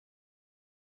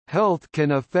Health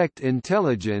can affect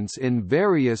intelligence in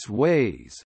various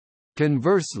ways.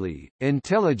 Conversely,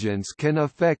 intelligence can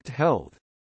affect health.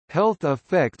 Health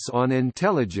effects on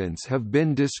intelligence have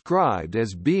been described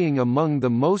as being among the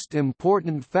most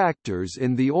important factors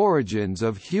in the origins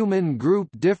of human group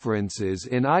differences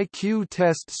in IQ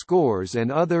test scores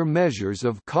and other measures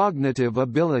of cognitive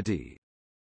ability.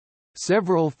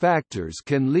 Several factors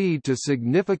can lead to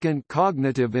significant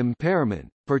cognitive impairment,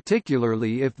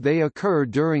 particularly if they occur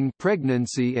during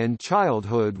pregnancy and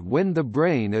childhood when the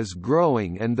brain is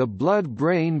growing and the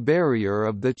blood-brain barrier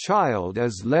of the child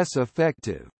is less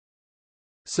effective.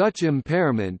 Such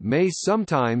impairment may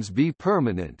sometimes be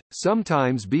permanent,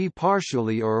 sometimes be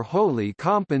partially or wholly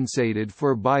compensated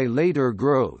for by later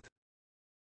growth.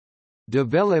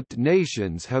 Developed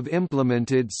nations have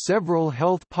implemented several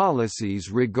health policies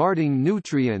regarding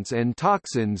nutrients and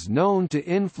toxins known to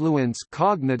influence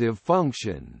cognitive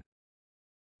function.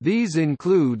 These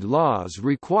include laws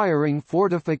requiring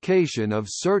fortification of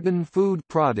certain food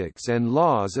products and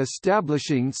laws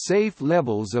establishing safe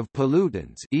levels of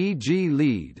pollutants, e.g.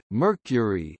 lead,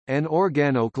 mercury, and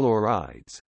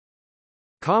organochlorides.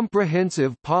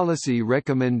 Comprehensive policy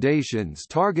recommendations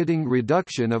targeting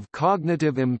reduction of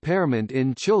cognitive impairment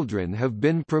in children have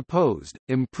been proposed.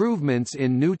 Improvements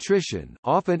in nutrition,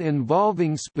 often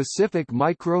involving specific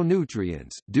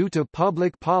micronutrients, due to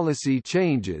public policy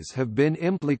changes have been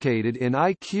implicated in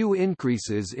IQ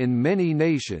increases in many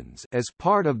nations as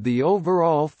part of the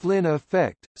overall Flynn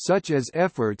effect, such as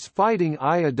efforts fighting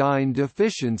iodine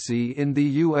deficiency in the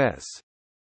U.S.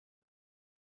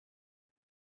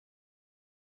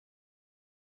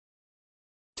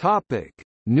 Topic: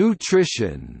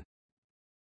 Nutrition.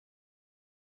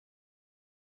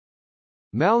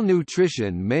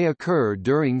 Malnutrition may occur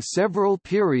during several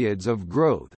periods of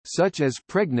growth, such as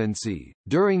pregnancy,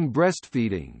 during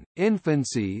breastfeeding,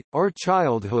 infancy, or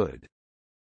childhood.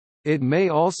 It may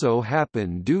also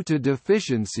happen due to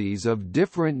deficiencies of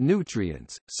different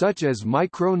nutrients, such as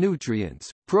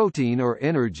micronutrients, protein or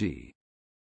energy.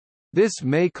 This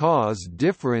may cause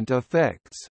different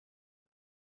effects.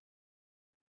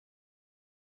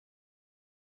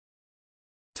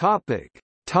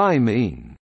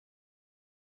 Timing.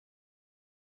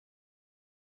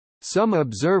 Some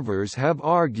observers have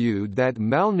argued that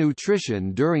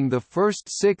malnutrition during the first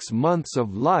 6 months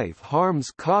of life harms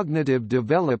cognitive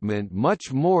development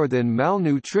much more than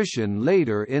malnutrition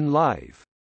later in life.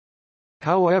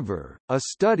 However, a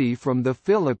study from the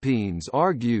Philippines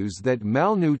argues that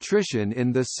malnutrition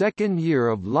in the second year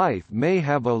of life may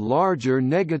have a larger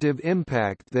negative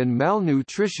impact than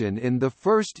malnutrition in the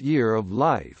first year of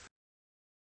life.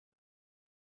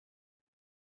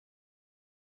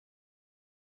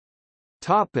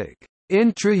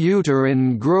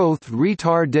 Intrauterine growth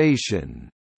retardation.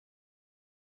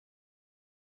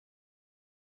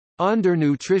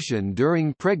 Undernutrition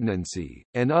during pregnancy,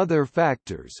 and other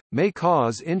factors, may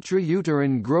cause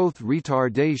intrauterine growth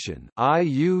retardation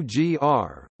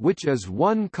 (IUGR), which is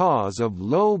one cause of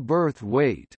low birth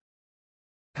weight.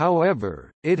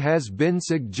 However, it has been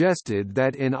suggested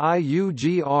that in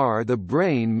IUGR the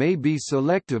brain may be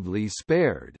selectively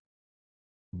spared.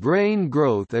 Brain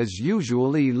growth is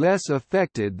usually less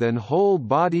affected than whole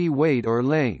body weight or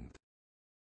length.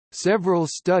 Several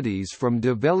studies from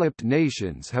developed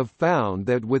nations have found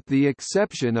that with the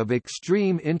exception of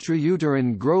extreme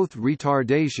intrauterine growth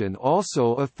retardation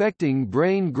also affecting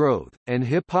brain growth, and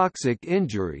hypoxic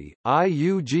injury,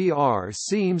 IUGR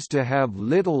seems to have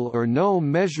little or no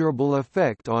measurable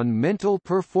effect on mental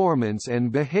performance and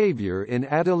behavior in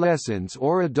adolescence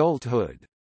or adulthood.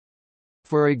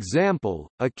 For example,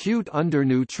 acute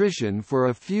undernutrition for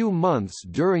a few months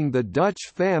during the Dutch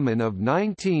famine of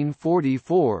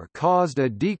 1944 caused a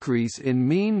decrease in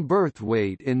mean birth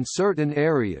weight in certain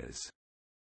areas.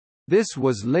 This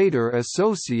was later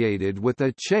associated with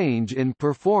a change in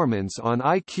performance on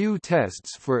IQ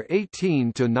tests for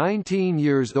 18 to 19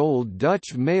 years old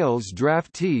Dutch males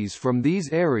draftees from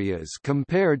these areas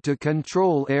compared to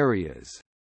control areas.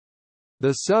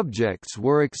 The subjects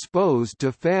were exposed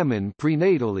to famine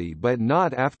prenatally but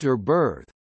not after birth.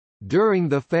 During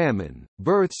the famine,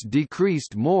 births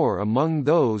decreased more among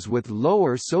those with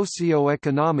lower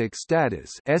socioeconomic status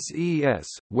 (SES),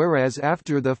 whereas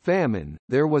after the famine,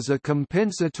 there was a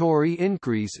compensatory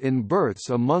increase in births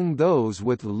among those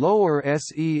with lower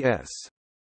SES.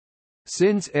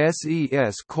 Since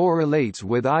SES correlates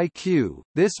with IQ,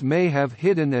 this may have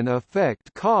hidden an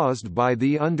effect caused by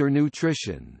the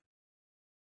undernutrition.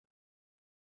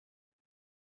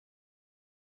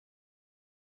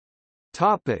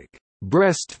 Topic: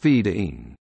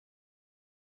 Breastfeeding.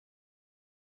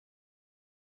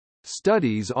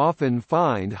 studies often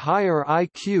find higher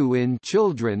IQ in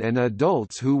children and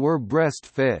adults who were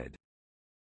breastfed.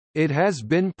 It has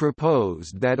been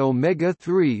proposed that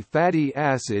omega-3 fatty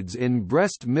acids in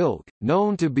breast milk,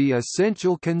 known to be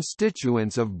essential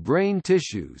constituents of brain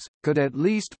tissues, could at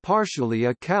least partially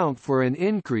account for an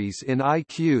increase in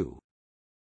IQ.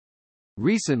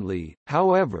 Recently,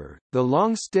 however, the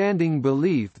long-standing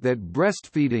belief that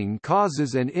breastfeeding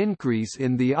causes an increase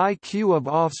in the IQ of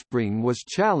offspring was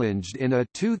challenged in a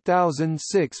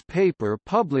 2006 paper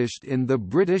published in the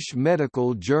British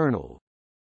Medical Journal.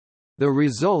 The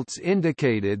results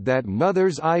indicated that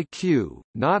mother's IQ,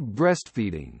 not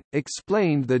breastfeeding,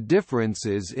 explained the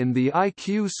differences in the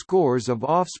IQ scores of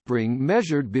offspring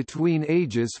measured between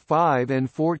ages 5 and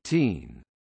 14.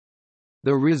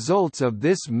 The results of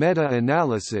this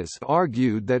meta-analysis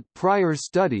argued that prior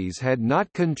studies had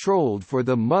not controlled for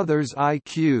the mother's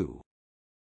IQ.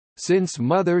 Since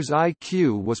mother's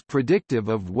IQ was predictive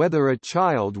of whether a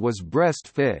child was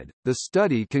breastfed, the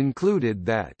study concluded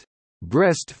that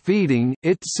breastfeeding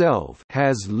itself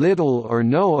has little or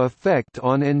no effect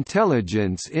on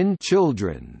intelligence in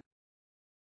children.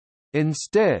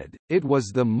 Instead, it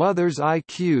was the mother's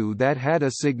IQ that had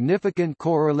a significant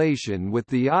correlation with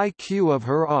the IQ of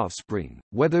her offspring,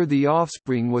 whether the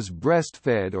offspring was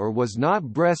breastfed or was not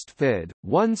breastfed.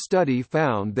 One study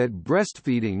found that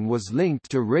breastfeeding was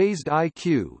linked to raised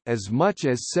IQ as much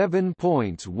as 7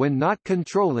 points when not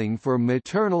controlling for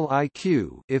maternal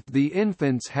IQ if the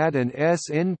infants had an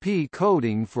SNP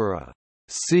coding for a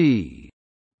C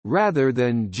rather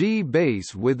than G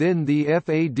base within the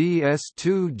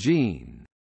FADS2 gene.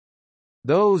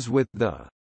 Those with the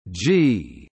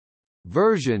G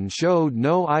version showed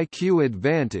no IQ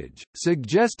advantage,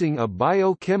 suggesting a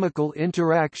biochemical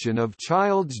interaction of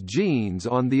child's genes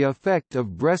on the effect of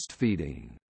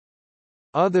breastfeeding.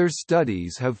 Other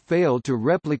studies have failed to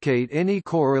replicate any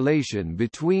correlation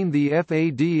between the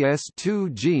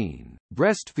FADS2 gene,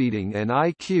 breastfeeding and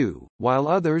IQ, while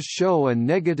others show a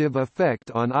negative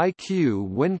effect on IQ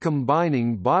when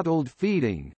combining bottled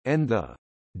feeding, and the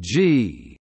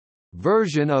G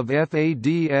version of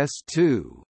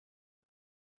FADS2.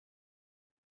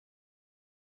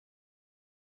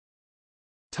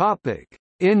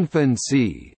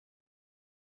 Infancy.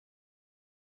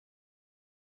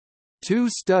 Two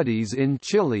studies in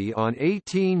Chile on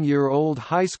 18-year-old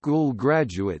high school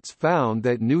graduates found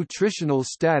that nutritional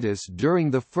status during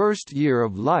the first year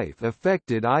of life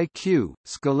affected IQ,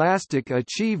 scholastic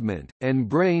achievement, and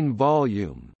brain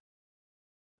volume.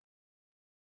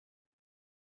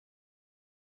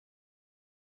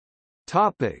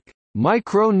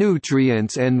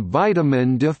 Micronutrients and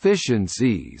vitamin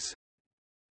deficiencies.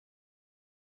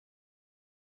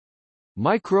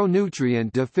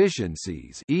 Micronutrient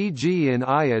deficiencies, e.g. in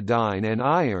iodine and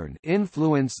iron,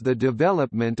 influence the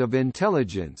development of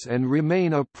intelligence and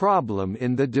remain a problem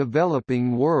in the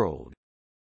developing world.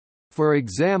 For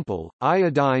example,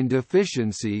 iodine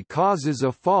deficiency causes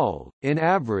a fall, in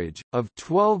average, of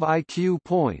 12 IQ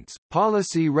points.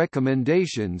 Policy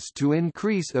recommendations to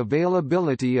increase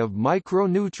availability of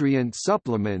micronutrient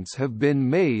supplements have been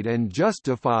made and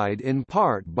justified in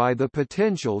part by the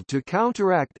potential to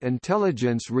counteract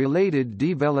intelligence-related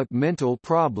developmental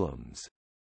problems.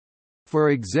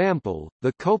 For example,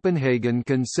 the Copenhagen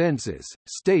Consensus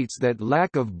states that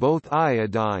lack of both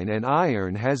iodine and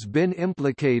iron has been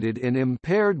implicated in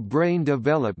impaired brain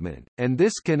development, and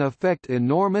this can affect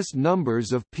enormous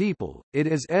numbers of people. It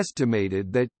is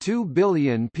estimated that 2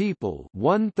 billion people,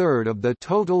 1/3 of the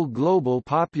total global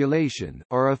population,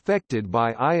 are affected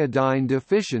by iodine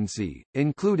deficiency,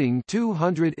 including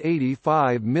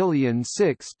 285 million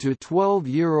 6 to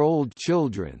 12-year-old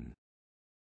children.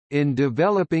 In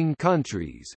developing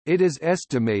countries, it is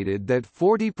estimated that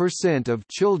 40% of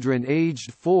children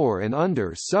aged 4 and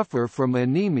under suffer from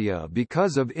anemia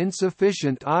because of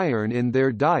insufficient iron in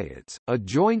their diets. A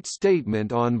joint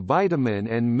statement on vitamin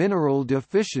and mineral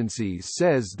deficiencies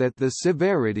says that the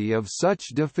severity of such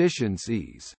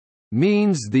deficiencies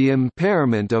means the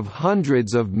impairment of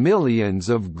hundreds of millions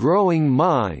of growing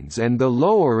minds and the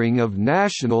lowering of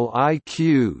national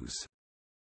IQs.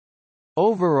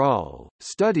 Overall,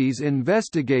 studies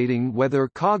investigating whether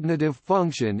cognitive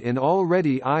function in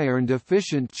already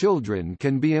iron-deficient children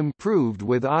can be improved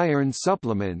with iron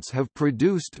supplements have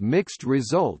produced mixed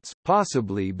results,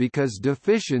 possibly because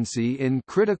deficiency in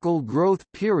critical growth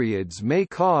periods may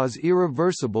cause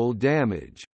irreversible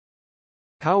damage.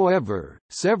 However,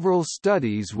 several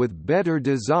studies with better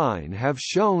design have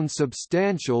shown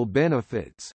substantial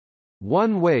benefits.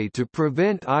 One way to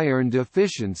prevent iron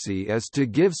deficiency is to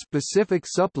give specific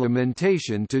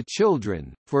supplementation to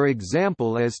children, for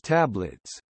example as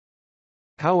tablets.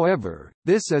 However,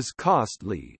 this is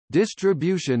costly,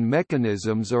 distribution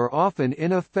mechanisms are often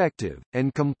ineffective,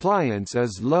 and compliance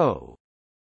is low.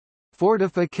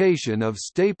 Fortification of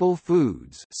staple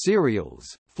foods, cereals,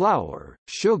 flour,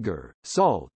 sugar,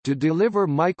 salt, to deliver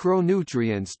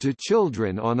micronutrients to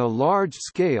children on a large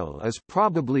scale is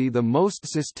probably the most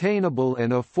sustainable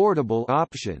and affordable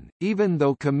option, even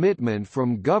though commitment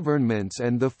from governments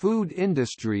and the food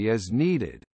industry is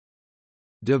needed.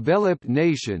 Developed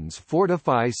nations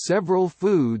fortify several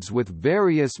foods with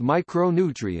various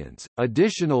micronutrients.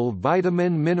 Additional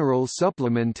vitamin-mineral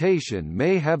supplementation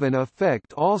may have an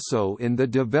effect also in the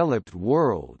developed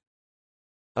world.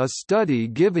 A study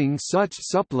giving such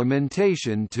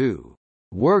supplementation to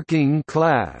working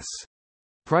class,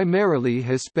 primarily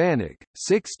Hispanic,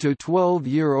 6 to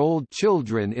 12-year-old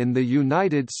children in the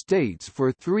United States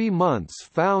for 3 months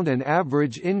found an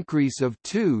average increase of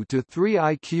 2 to 3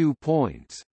 IQ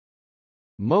points.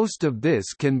 Most of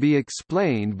this can be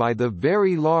explained by the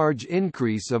very large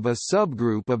increase of a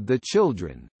subgroup of the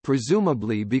children,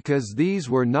 presumably because these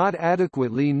were not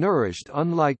adequately nourished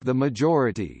unlike the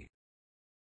majority.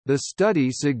 The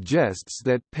study suggests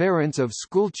that parents of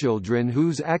schoolchildren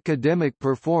whose academic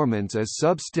performance is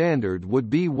substandard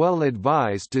would be well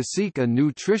advised to seek a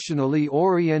nutritionally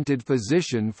oriented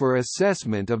physician for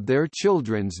assessment of their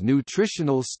children's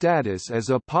nutritional status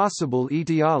as a possible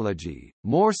etiology.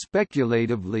 More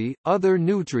speculatively, other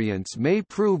nutrients may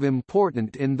prove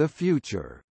important in the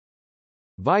future.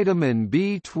 Vitamin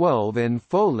B12 and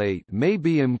folate may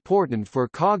be important for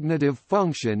cognitive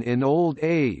function in old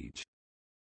age.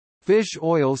 Fish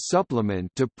oil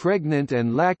supplement to pregnant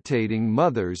and lactating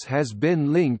mothers has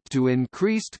been linked to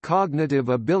increased cognitive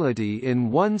ability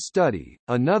in one study.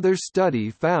 Another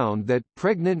study found that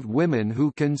pregnant women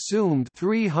who consumed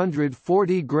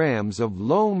 340 grams of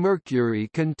low mercury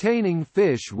containing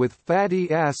fish with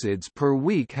fatty acids per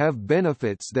week have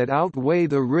benefits that outweigh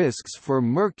the risks for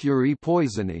mercury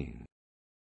poisoning.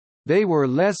 They were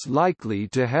less likely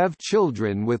to have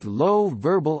children with low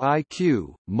verbal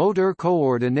IQ, motor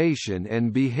coordination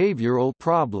and behavioral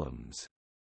problems.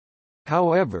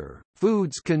 However,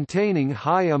 foods containing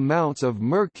high amounts of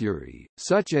mercury,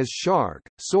 such as shark,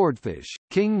 swordfish,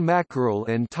 king mackerel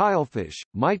and tilefish,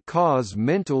 might cause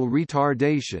mental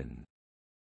retardation.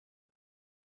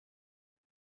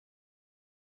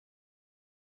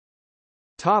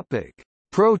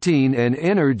 Protein and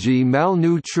energy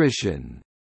malnutrition.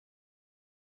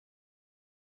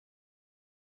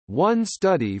 One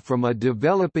study from a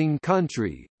developing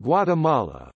country,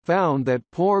 Guatemala, found that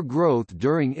poor growth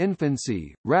during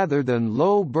infancy, rather than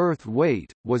low birth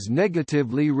weight, was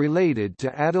negatively related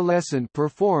to adolescent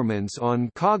performance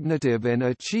on cognitive and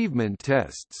achievement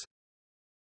tests.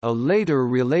 A later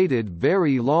related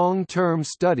very long-term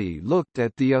study looked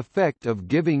at the effect of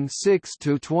giving 6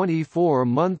 to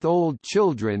 24-month-old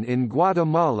children in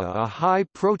Guatemala a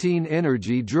high-protein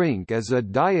energy drink as a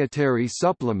dietary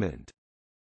supplement.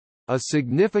 A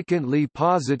significantly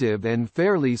positive and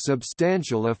fairly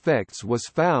substantial effects was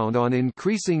found on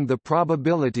increasing the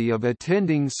probability of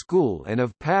attending school and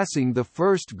of passing the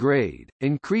first grade,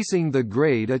 increasing the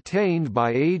grade attained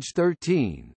by age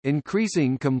 13,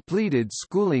 increasing completed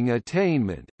schooling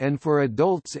attainment, and for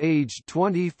adults aged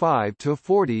 25 to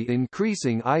 40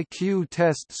 increasing IQ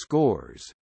test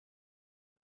scores.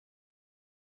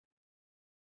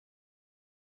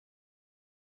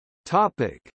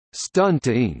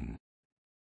 Stunting.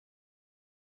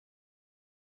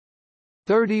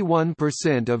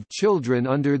 31% of children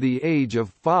under the age of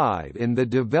 5 in the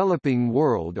developing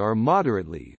world are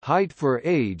moderately height for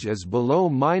age is below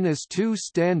 -2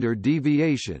 standard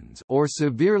deviations or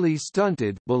severely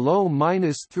stunted below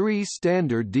 -3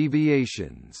 standard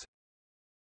deviations.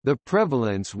 The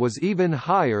prevalence was even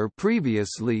higher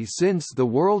previously since the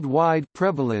worldwide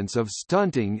prevalence of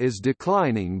stunting is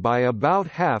declining by about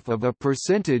 0.5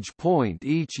 percentage point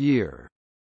each year.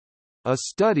 A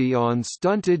study on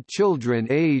stunted children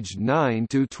aged 9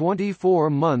 to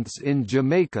 24 months in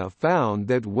Jamaica found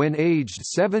that when aged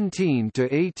 17 to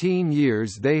 18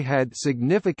 years they had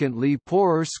significantly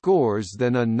poorer scores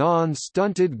than a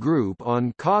non-stunted group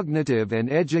on cognitive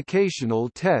and educational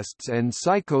tests and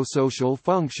psychosocial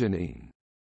functioning.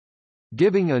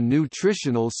 Giving a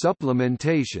nutritional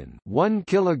supplementation 1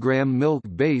 kg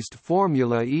milk-based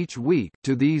formula each week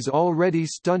to these already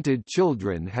stunted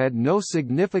children had no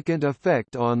significant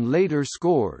effect on later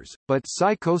scores, but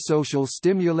psychosocial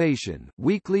stimulation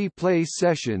weekly play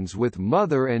sessions with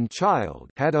mother and child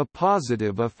had a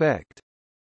positive effect.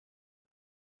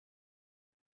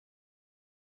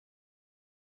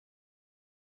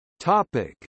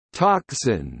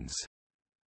 Toxins.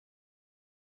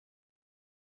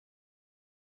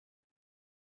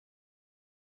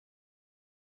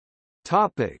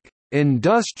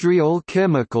 Industrial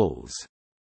chemicals.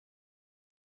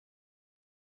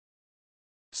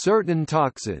 Certain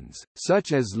toxins,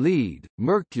 such as lead,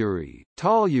 mercury,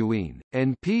 toluene,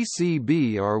 and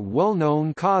PCB are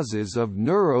well-known causes of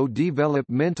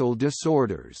neurodevelopmental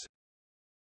disorders.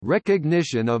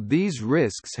 Recognition of these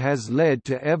risks has led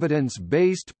to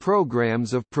evidence-based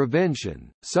programs of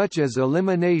prevention, such as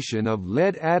elimination of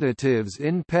lead additives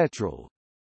in petrol.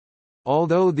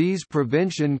 Although these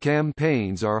prevention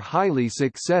campaigns are highly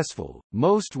successful,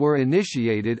 most were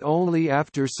initiated only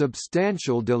after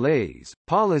substantial delays.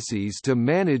 Policies to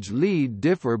manage lead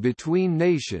differ between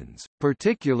nations,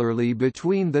 particularly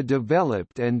between the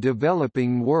developed and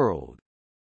developing world.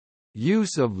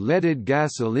 Use of leaded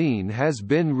gasoline has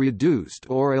been reduced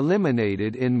or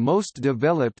eliminated in most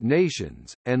developed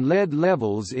nations, and lead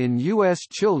levels in U.S.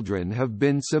 children have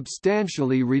been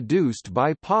substantially reduced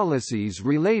by policies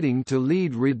relating to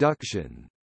lead reduction.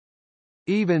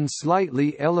 Even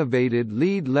slightly elevated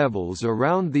lead levels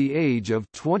around the age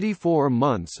of 24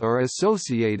 months are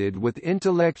associated with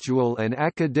intellectual and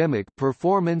academic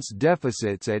performance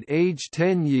deficits at age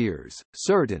 10 years.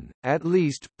 Certain, at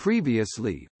least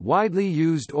previously, widely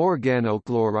used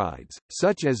organochlorides,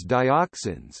 such as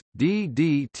dioxins,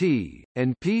 DDT,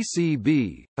 and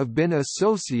PCB, have been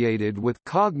associated with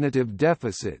cognitive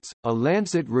deficits. A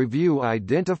Lancet review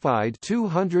identified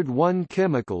 201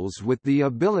 chemicals with the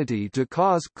ability to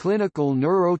cause clinical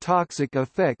neurotoxic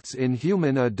effects in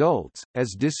human adults,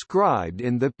 as described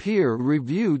in the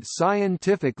peer-reviewed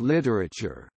scientific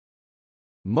literature.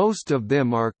 Most of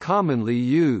them are commonly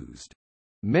used.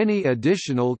 Many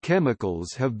additional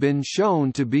chemicals have been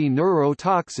shown to be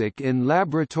neurotoxic in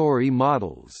laboratory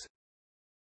models.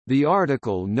 The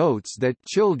article notes that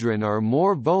children are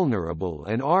more vulnerable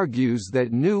and argues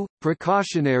that new,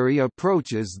 precautionary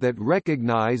approaches that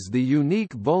recognize the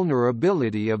unique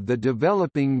vulnerability of the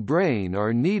developing brain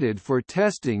are needed for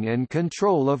testing and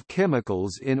control of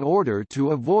chemicals in order to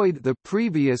avoid the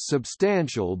previous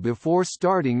substantial before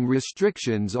starting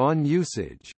restrictions on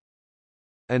usage.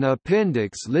 An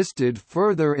appendix listed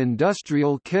further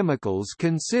industrial chemicals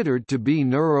considered to be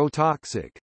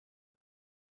neurotoxic.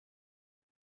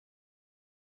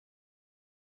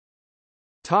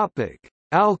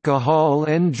 Alcohol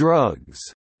and drugs.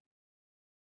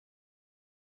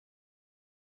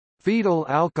 Fetal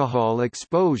alcohol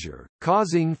exposure,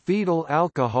 causing fetal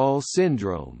alcohol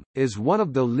syndrome, is one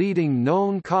of the leading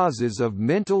known causes of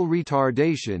mental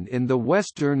retardation in the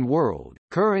Western world.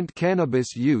 Current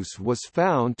cannabis use was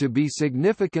found to be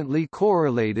significantly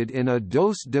correlated in a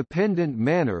dose-dependent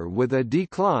manner with a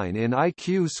decline in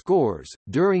IQ scores,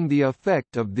 during the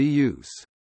effect of the use.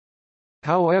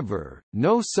 However,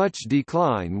 no such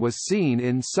decline was seen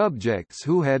in subjects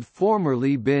who had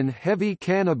formerly been heavy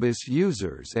cannabis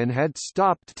users and had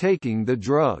stopped taking the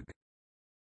drug.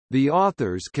 The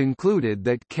authors concluded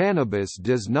that cannabis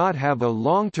does not have a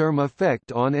long-term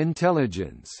effect on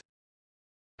intelligence.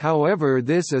 However,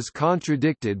 this is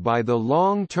contradicted by the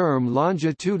long-term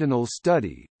longitudinal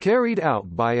study, carried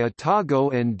out by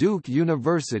Otago and Duke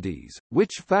universities,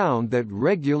 which found that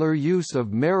regular use of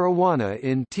marijuana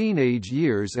in teenage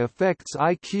years affects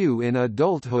IQ in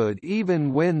adulthood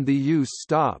even when the use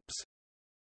stops.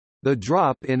 The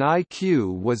drop in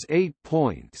IQ was 8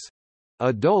 points.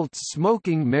 Adults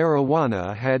smoking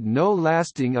marijuana had no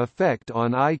lasting effect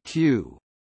on IQ.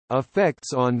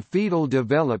 Effects on fetal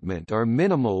development are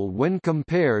minimal when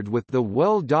compared with the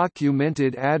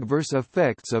well-documented adverse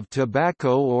effects of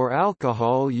tobacco or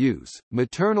alcohol use.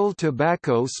 Maternal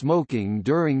tobacco smoking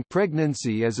during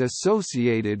pregnancy is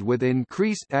associated with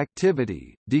increased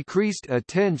activity, decreased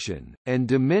attention, and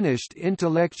diminished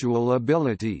intellectual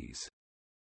abilities.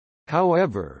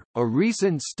 However, a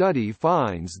recent study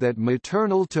finds that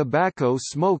maternal tobacco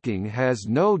smoking has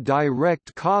no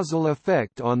direct causal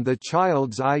effect on the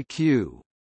child's IQ.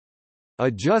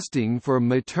 Adjusting for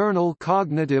maternal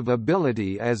cognitive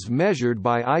ability as measured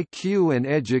by IQ and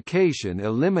education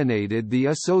eliminated the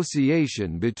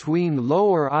association between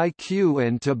lower IQ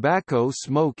and tobacco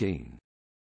smoking.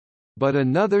 But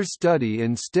another study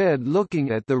instead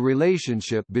looking at the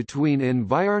relationship between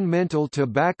environmental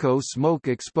tobacco smoke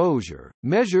exposure,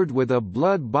 measured with a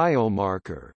blood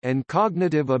biomarker, and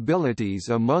cognitive abilities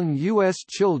among U.S.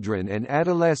 children and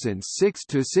adolescents 6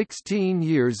 to 16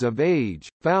 years of age,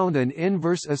 found an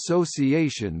inverse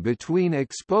association between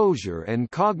exposure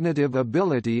and cognitive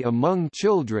ability among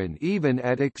children even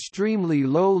at extremely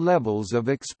low levels of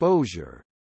exposure.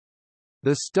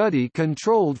 The study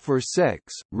controlled for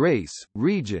sex, race,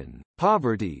 region,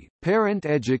 poverty, parent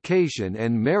education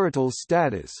and marital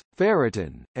status,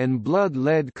 ferritin, and blood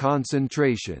lead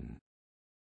concentration.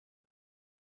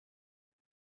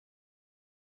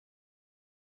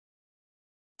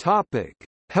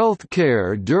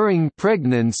 Healthcare during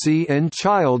pregnancy and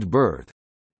childbirth.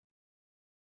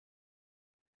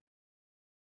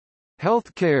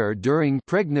 Healthcare during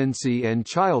pregnancy and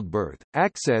childbirth,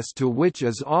 access to which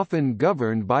is often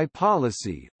governed by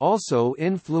policy, also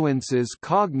influences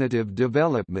cognitive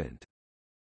development.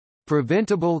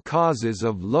 Preventable causes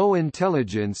of low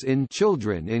intelligence in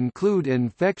children include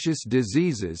infectious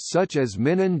diseases such as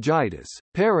meningitis,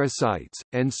 parasites,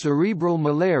 and cerebral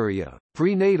malaria,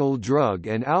 prenatal drug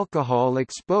and alcohol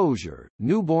exposure,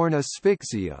 newborn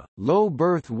asphyxia, low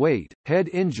birth weight, head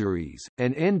injuries,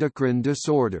 and endocrine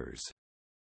disorders.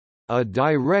 A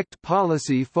direct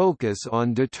policy focus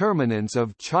on determinants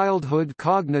of childhood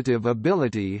cognitive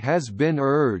ability has been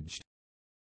urged.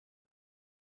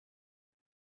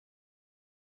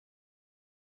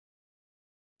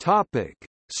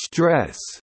 Stress.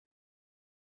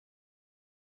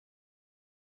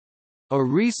 A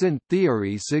recent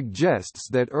theory suggests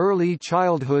that early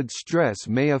childhood stress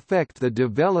may affect the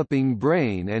developing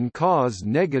brain and cause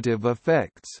negative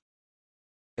effects.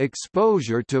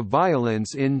 Exposure to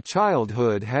violence in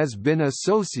childhood has been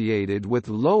associated with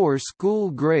lower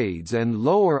school grades and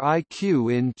lower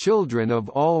IQ in children of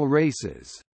all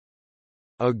races.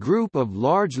 A group of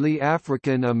largely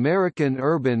African American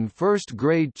urban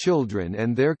first-grade children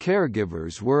and their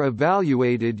caregivers were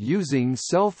evaluated using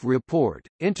self-report,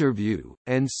 interview,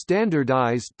 and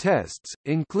standardized tests,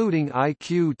 including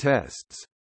IQ tests.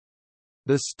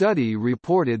 The study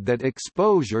reported that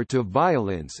exposure to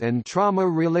violence and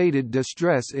trauma-related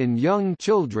distress in young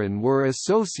children were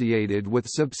associated with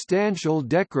substantial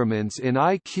decrements in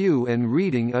IQ and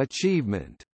reading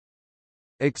achievement.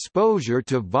 Exposure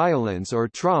to violence or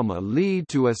trauma lead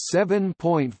to a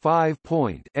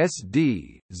 7.5-point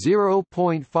 (SD,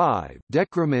 0.5)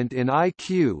 decrement in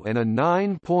IQ and a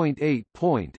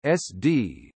 9.8-point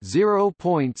 (SD,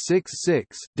 0.66)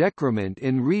 decrement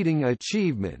in reading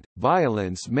achievement.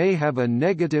 Violence may have a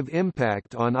negative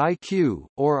impact on IQ,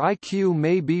 or IQ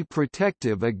may be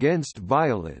protective against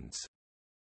violence.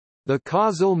 The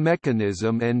causal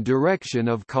mechanism and direction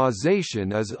of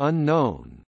causation is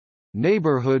unknown.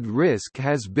 Neighborhood risk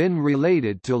has been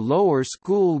related to lower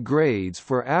school grades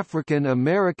for African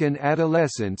American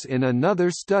adolescents in another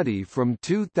study from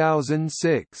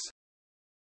 2006.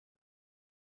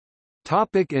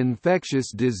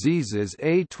 Infectious diseases.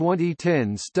 A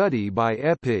 2010 study by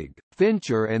Epig,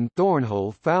 Fincher and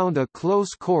Thornhill found a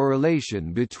close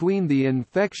correlation between the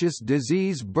infectious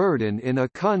disease burden in a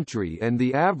country and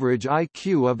the average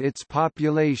IQ of its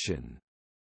population.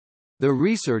 The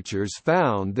researchers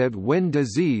found that when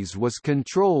disease was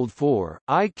controlled for,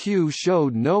 IQ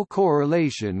showed no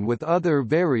correlation with other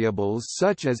variables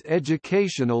such as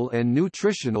educational and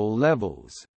nutritional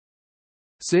levels.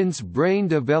 Since brain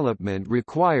development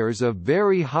requires a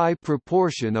very high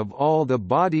proportion of all the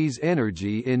body's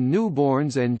energy in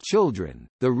newborns and children,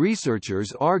 the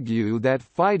researchers argue that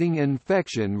fighting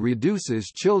infection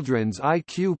reduces children's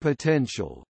IQ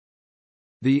potential.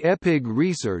 The Epig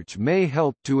research may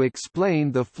help to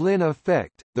explain the Flynn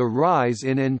effect, the rise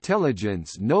in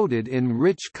intelligence noted in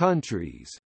rich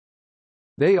countries.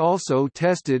 They also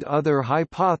tested other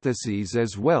hypotheses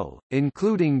as well,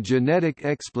 including genetic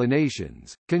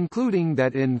explanations, concluding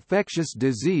that infectious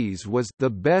disease was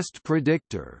the best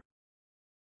predictor.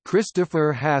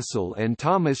 Christopher Hassel and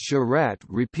Thomas Sherratt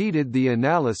repeated the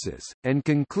analysis, and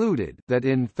concluded that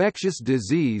infectious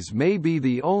disease may be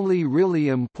the only really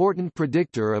important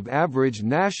predictor of average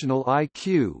national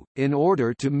IQ. In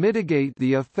order to mitigate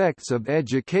the effects of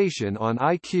education on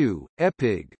IQ,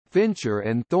 Epig, Fincher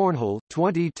and Thornhill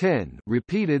 2010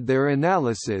 repeated their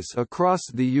analysis across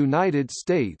the United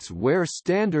States where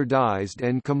standardized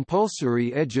and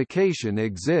compulsory education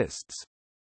exists.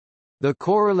 The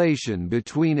correlation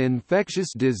between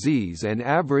infectious disease and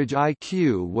average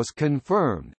IQ was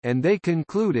confirmed, and they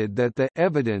concluded that the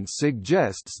evidence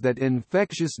suggests that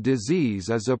infectious disease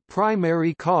is a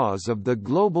primary cause of the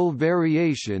global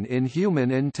variation in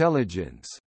human intelligence.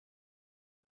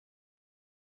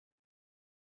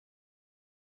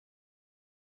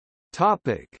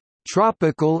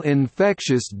 Tropical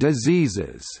infectious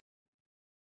diseases.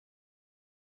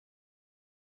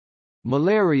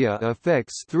 Malaria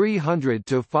affects 300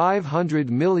 to 500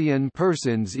 million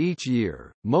persons each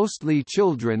year, mostly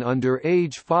children under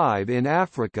age 5 in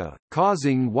Africa,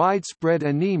 causing widespread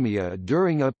anemia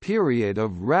during a period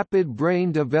of rapid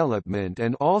brain development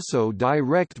and also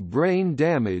direct brain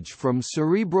damage from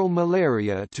cerebral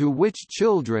malaria to which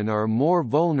children are more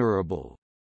vulnerable.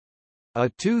 A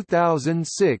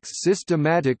 2006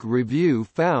 systematic review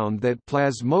found that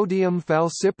Plasmodium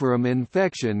falciparum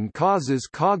infection causes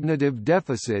cognitive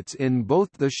deficits in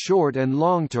both the short and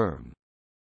long term.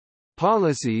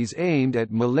 Policies aimed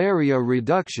at malaria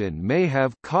reduction may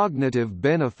have cognitive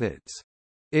benefits.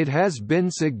 It has been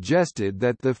suggested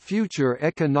that the future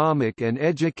economic and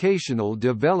educational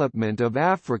development of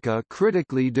Africa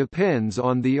critically depends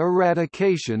on the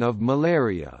eradication of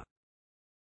malaria.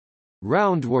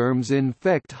 Roundworms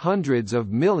infect hundreds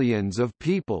of millions of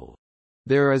people.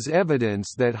 There is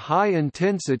evidence that high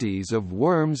intensities of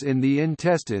worms in the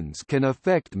intestines can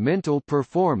affect mental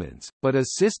performance, but a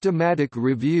systematic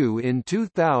review in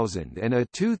 2000 and a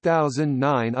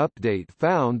 2009 update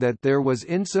found that there was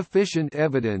insufficient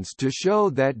evidence to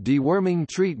show that deworming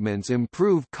treatments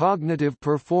improve cognitive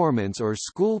performance or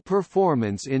school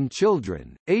performance in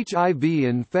children. HIV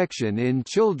infection in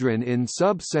children in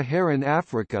sub-Saharan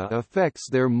Africa affects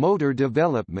their motor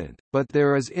development, but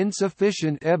there is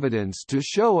insufficient evidence to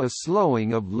show a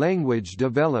slowing of language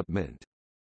development.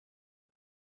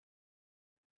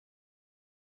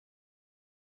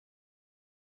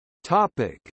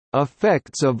 Topic: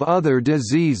 Effects of other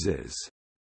diseases.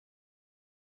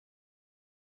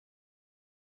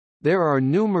 There are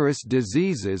numerous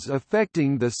diseases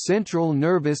affecting the central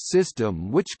nervous system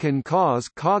which can cause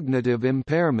cognitive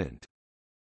impairment.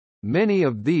 Many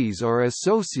of these are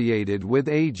associated with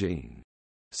aging.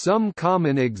 Some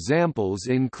common examples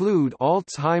include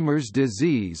Alzheimer's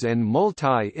disease and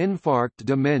multi-infarct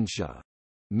dementia.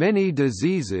 Many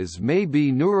diseases may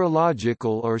be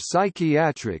neurological or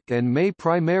psychiatric and may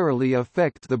primarily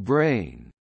affect the brain.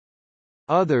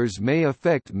 Others may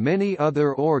affect many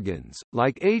other organs,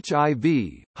 like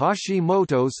HIV,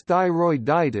 Hashimoto's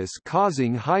thyroiditis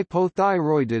causing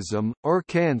hypothyroidism, or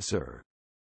cancer.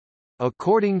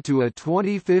 According to a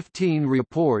 2015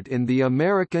 report in The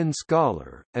American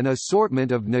Scholar, an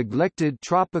assortment of neglected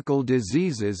tropical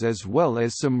diseases as well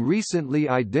as some recently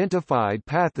identified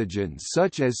pathogens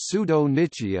such as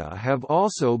pseudonychia have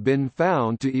also been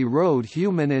found to erode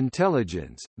human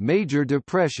intelligence. Major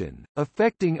depression,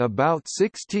 affecting about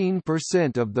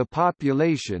 16% of the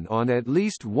population on at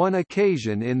least one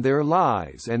occasion in their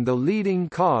lives and the leading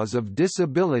cause of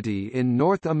disability in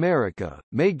North America,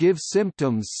 may give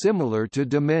symptoms similar to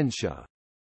dementia.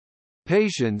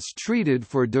 Patients treated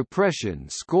for depression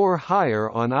score higher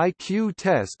on IQ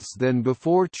tests than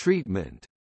before treatment.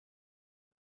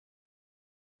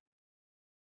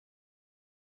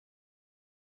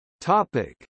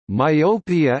 Topic: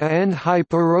 Myopia and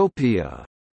hyperopia.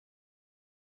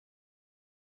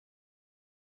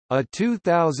 A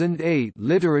 2008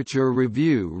 literature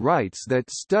review writes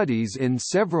that studies in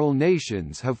several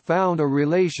nations have found a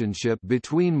relationship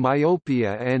between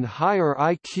myopia and higher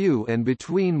IQ and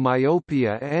between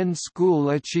myopia and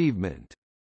school achievement.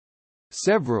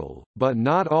 Several, but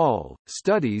not all,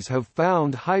 studies have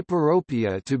found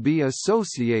hyperopia to be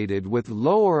associated with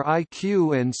lower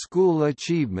IQ and school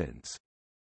achievements.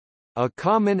 A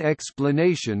common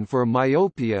explanation for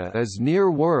myopia is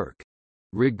near work.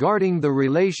 Regarding the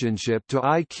relationship to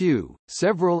IQ,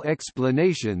 several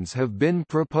explanations have been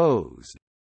proposed.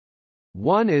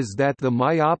 One is that the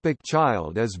myopic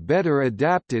child is better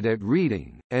adapted at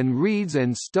reading, and reads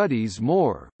and studies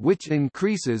more, which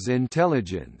increases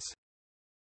intelligence.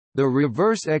 The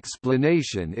reverse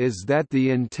explanation is that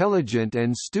the intelligent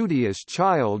and studious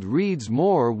child reads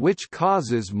more, which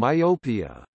causes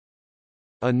myopia.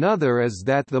 Another is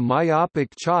that the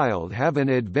myopic child have an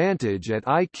advantage at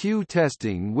IQ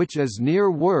testing which is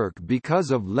near work because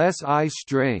of less eye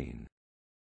strain.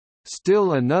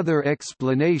 Still another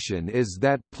explanation is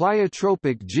that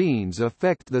pleiotropic genes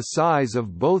affect the size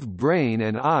of both brain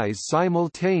and eyes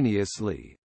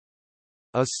simultaneously.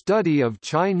 A study of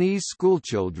Chinese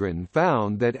schoolchildren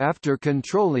found that after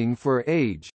controlling for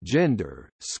age, gender,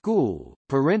 school,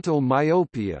 parental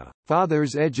myopia,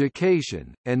 father's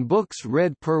education, and books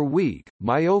read per week,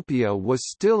 myopia was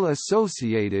still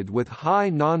associated with high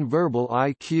nonverbal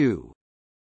IQ.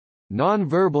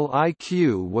 Nonverbal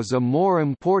IQ was a more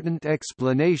important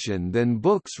explanation than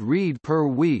books read per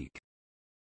week.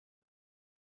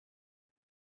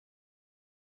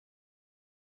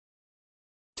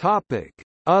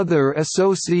 Other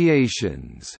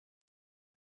associations.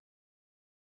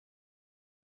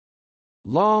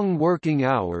 Long working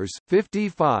hours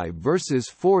 55 versus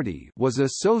 40 was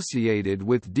associated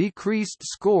with decreased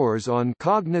scores on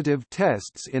cognitive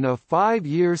tests in a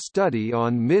 5-year study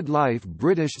on midlife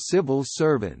British civil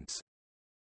servants.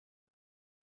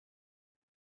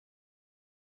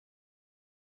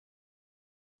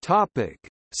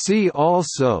 See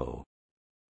also: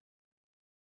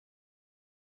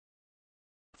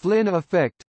 Flynn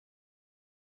effect,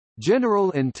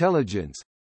 general intelligence,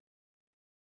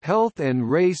 health and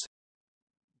race,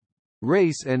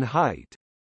 race and height.